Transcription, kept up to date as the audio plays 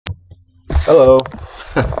Hello.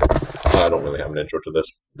 I don't really have an intro to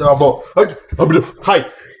this. Hi.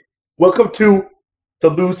 Welcome to the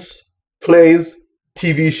Loose Plays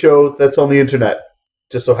TV show that's on the internet.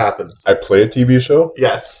 Just so happens. I play a TV show?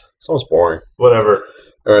 Yes. Sounds boring. Whatever.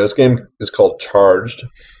 Alright, this game is called Charged.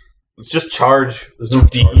 It's just charge. There's no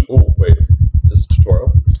D. Oh, wait. This is a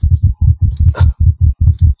tutorial?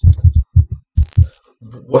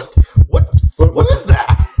 What is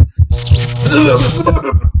that?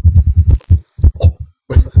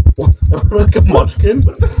 What? Am I like a munchkin?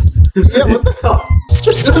 Yeah, what the hell?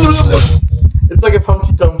 It's like if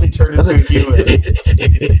Humpty Dumpty turned into a human.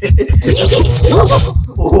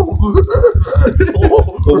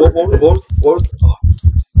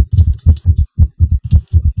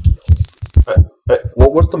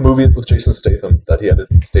 What was the movie with Jason Statham that he had to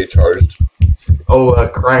stay charged?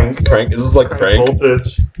 Crank. Crank? Is this like Crank?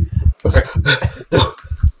 Voltage. No,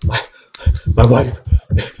 my wife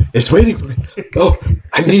is waiting for me. Oh,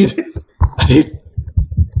 I need.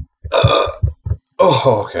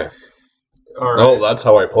 Okay. All right. Oh, that's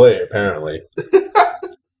how I play, apparently.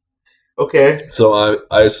 Okay. So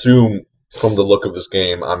I assume from the look of this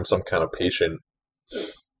game, I'm some kind of patient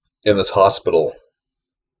in this hospital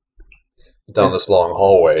down this long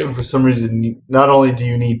hallway. And for some reason, not only do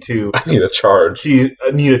you need to... I need a charge. You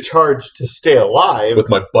need a charge to stay alive. With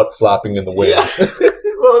my butt flapping in the wind. Yeah.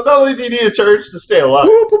 Well, not only do you need a charge to stay alive,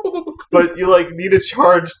 but you need a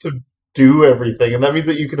charge to do everything, and that means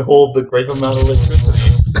that you can hold the great amount of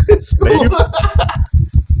electricity. Maybe.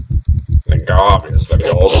 And obviously,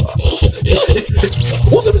 also.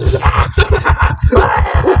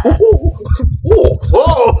 Whoa!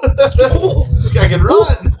 This guy can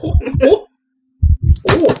run!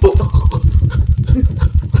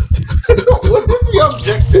 What is the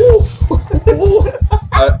objective?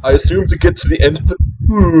 I assume to get to the end of the...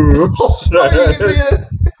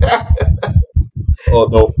 Oh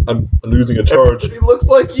no, I'm losing a charge. He looks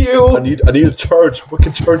like you. I need a charge. What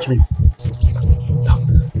can charge me?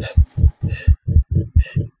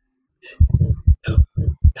 No,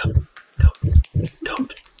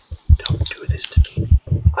 don't do this to me.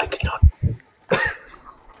 I cannot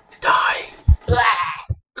die.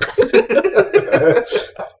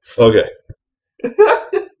 Okay.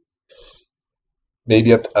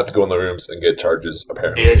 Maybe I have to go in the rooms and get charges,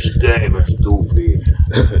 apparently. His name is Goofy.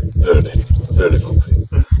 Very goofy.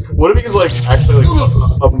 What if he's actually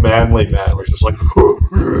a manly man where he's just like...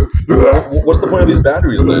 What's the point of these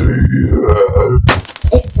batteries then?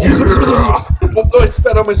 Oh, I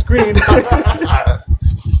spat on my screen.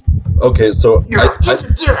 Okay, so he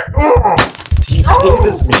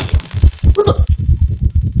tases me.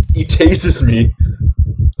 He tases me.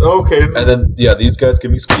 Okay. And then, yeah, these guys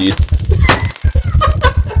give me speed.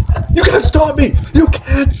 You can't stop me! You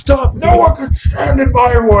can't stop me! No one can stand in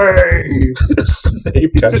my way!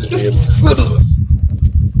 Snape kind of name.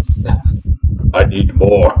 I need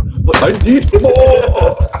more. I need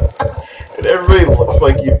more! And everybody looks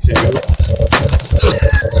like you too.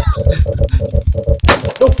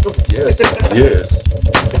 No, yes.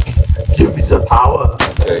 Give me some power.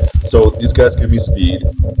 Okay, so these guys give me speed.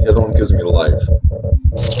 The other one gives me life.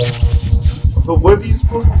 But what are you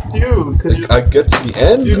supposed to do? Because I get to the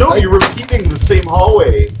end? You're repeating the same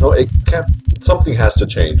hallway. No, it can't. Something has to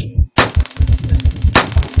change.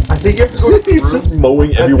 I think you have to go to the He's rooms. just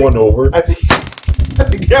mowing everyone over. I think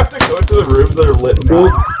you have to go to the rooms that are lit.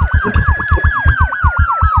 Really?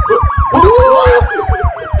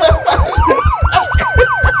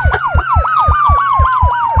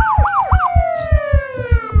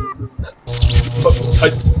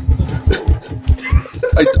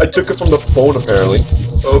 I took it from the phone, apparently.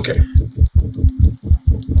 Okay.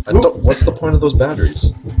 What's the point of those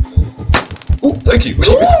batteries? Oh, thank you.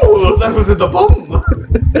 Oh, that was in the bum.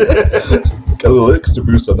 Got a little extra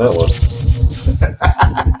boost on that one.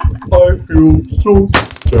 I feel so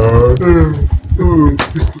sad.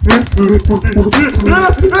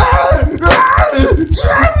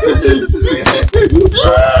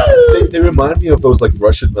 They remind me of those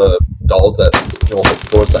Russian dolls that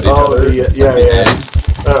throw us at each other. Yeah.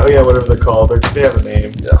 Yeah, whatever they're called. They have a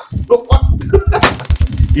name. Yeah.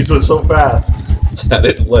 He's went so fast. That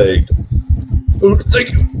it lagged. Oh,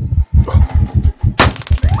 thank you.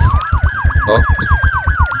 Huh?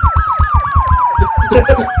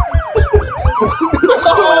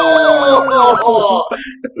 Oh,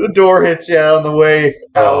 the door hit you on the way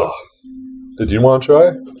out. Did you want to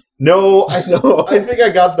try? No, I think I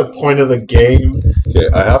got the point of the game. Okay,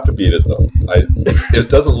 I have to beat it though. It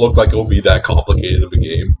doesn't look like it'll be that complicated of a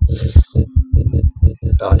game.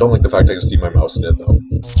 I don't like the fact I can see my mouse in it though.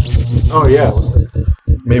 Oh yeah.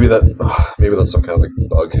 Maybe that's some kind of like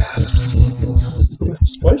bug.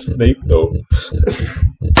 Why Snape though?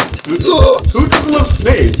 Who doesn't love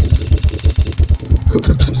Snape?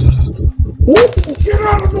 Get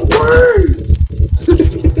out of the way!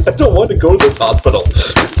 I don't want to go to this hospital.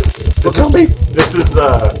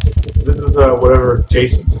 This is whatever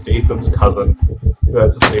Jason Statham's cousin who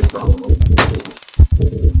has the same problem.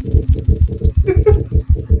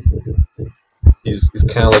 He's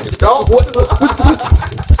kind of like what?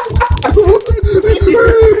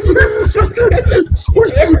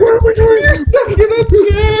 What are we doing? You're stuck in a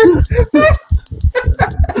chair.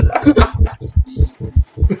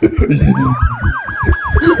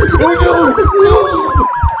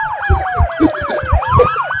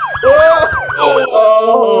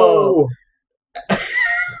 Oh!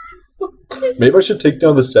 Maybe I should take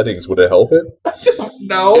down the settings. Would it help it?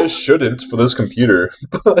 No. It shouldn't for this computer.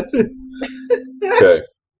 Okay.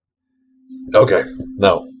 Okay.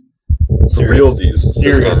 Now. Realsies.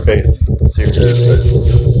 Serious face. Serious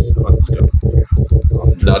face. Let's go.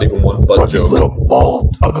 Not even one butt joke. You little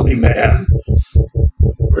bald, ugly man.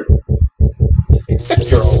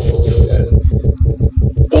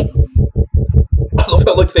 I love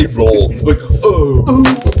how like they roll. Like, oh.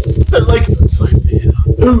 They're like,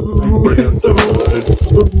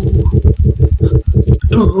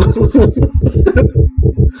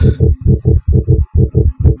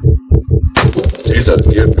 Jesus,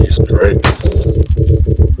 give me strength.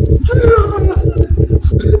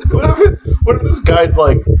 What if this guy's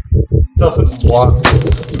like doesn't want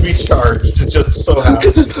to be charged? It just so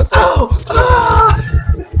happens. Ow! Ah!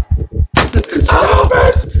 Stop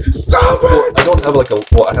it! Stop it! I don't have like I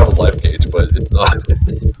have a life gauge, but it's not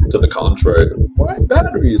to the contrary. Why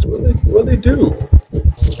batteries? What do they do?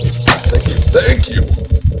 Thank you.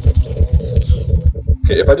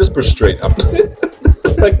 Okay, if I just push straight, I'm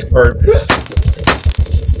like, or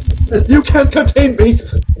you can't contain me.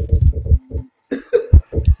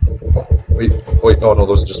 Wait, oh no,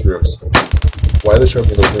 those are just rooms. Why are they showing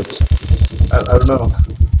me those rooms? I don't know.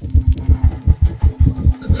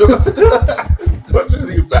 Pushes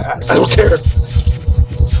you back. I don't care.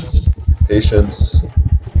 Patience.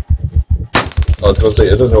 I was going to say,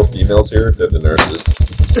 are there no females here? They're the nurses.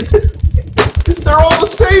 They're all the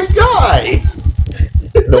same guy!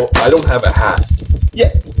 No, I don't have a hat. Yeah,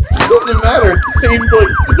 it doesn't matter. It's the same, like,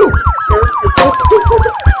 no, oh,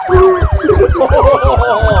 look at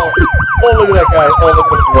that guy. Oh, look at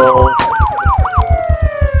the roll.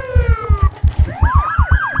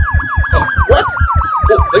 Oh, what?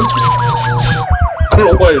 Oh, thank you. I don't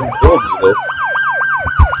know why it killed me, though.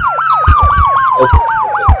 Okay.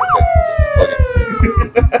 It's buggy.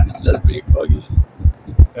 It says being buggy.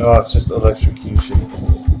 Oh, it's just electrocution.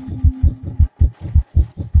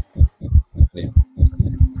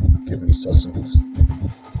 Give me sustenance.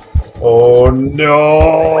 Oh,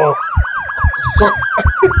 no! Fuck!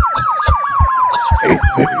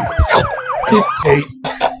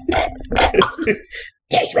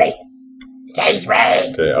 Taste me!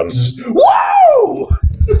 Okay, I'm just... Whoa!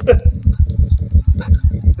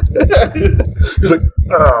 He's like,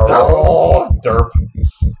 oh, derp.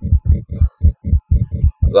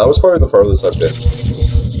 That was probably the farthest I've been.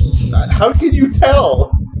 How can you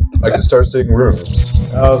tell? I can start seeing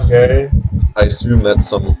rooms. Okay. I assume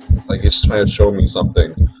that's like it's trying to show me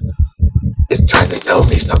something. It's trying to tell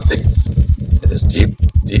me something in this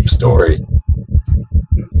deep story.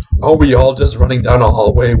 Are we all just running down a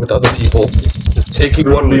hallway with other people, just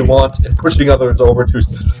taking what we want and pushing others over to...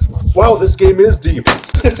 Wow, this game is deep.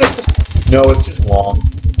 No, it's just long.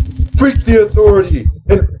 Freak the authority,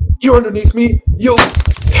 and you underneath me, you'll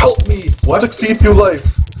help me succeed through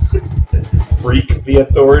life. Freak the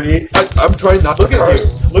authority? I'm trying not to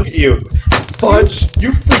curse. Look at you. Fudge.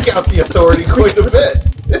 You freak out the authority quite a bit.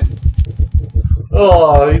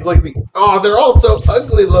 Oh, he's like the... Oh, they're all so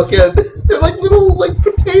ugly looking. They're like little, like,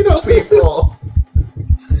 potato people.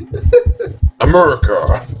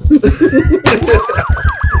 America.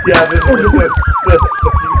 Yeah, this is the future.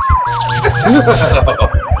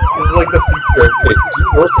 This is like the future. Wait, do you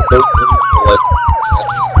know that those things are like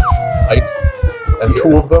height? And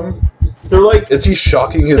two of them? They're like... Is he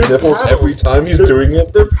shocking his nipples paddles. every time he's doing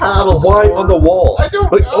it? They're paddles. Why on the wall? I don't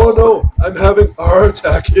know. Oh no, I'm having a heart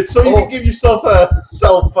attack. It's so you can give yourself a It's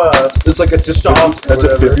like a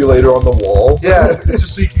defibrillator on the wall. Yeah, it's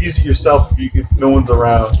just so you can use it yourself if no one's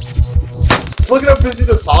around. Just look at how busy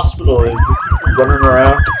this hospital is. There's people running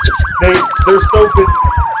around. They're so busy.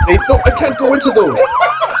 No, I can't go into those. Look at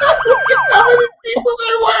how many people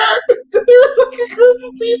there were. There was like a group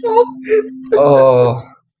of people.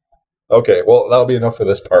 Okay, well, that'll be enough for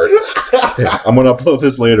this part. I'm gonna upload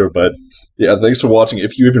this later, but yeah, thanks for watching.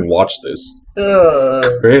 If you even watch this,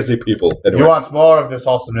 crazy people. If you want more of this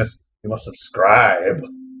awesomeness, you must subscribe.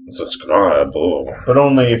 Subscribe. Oh. But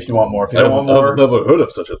only if you want more. If you don't want more, I've never heard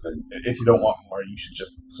of such a thing. if you don't want more, you should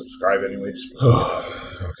just subscribe anyway. Just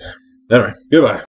Okay. Anyway, goodbye.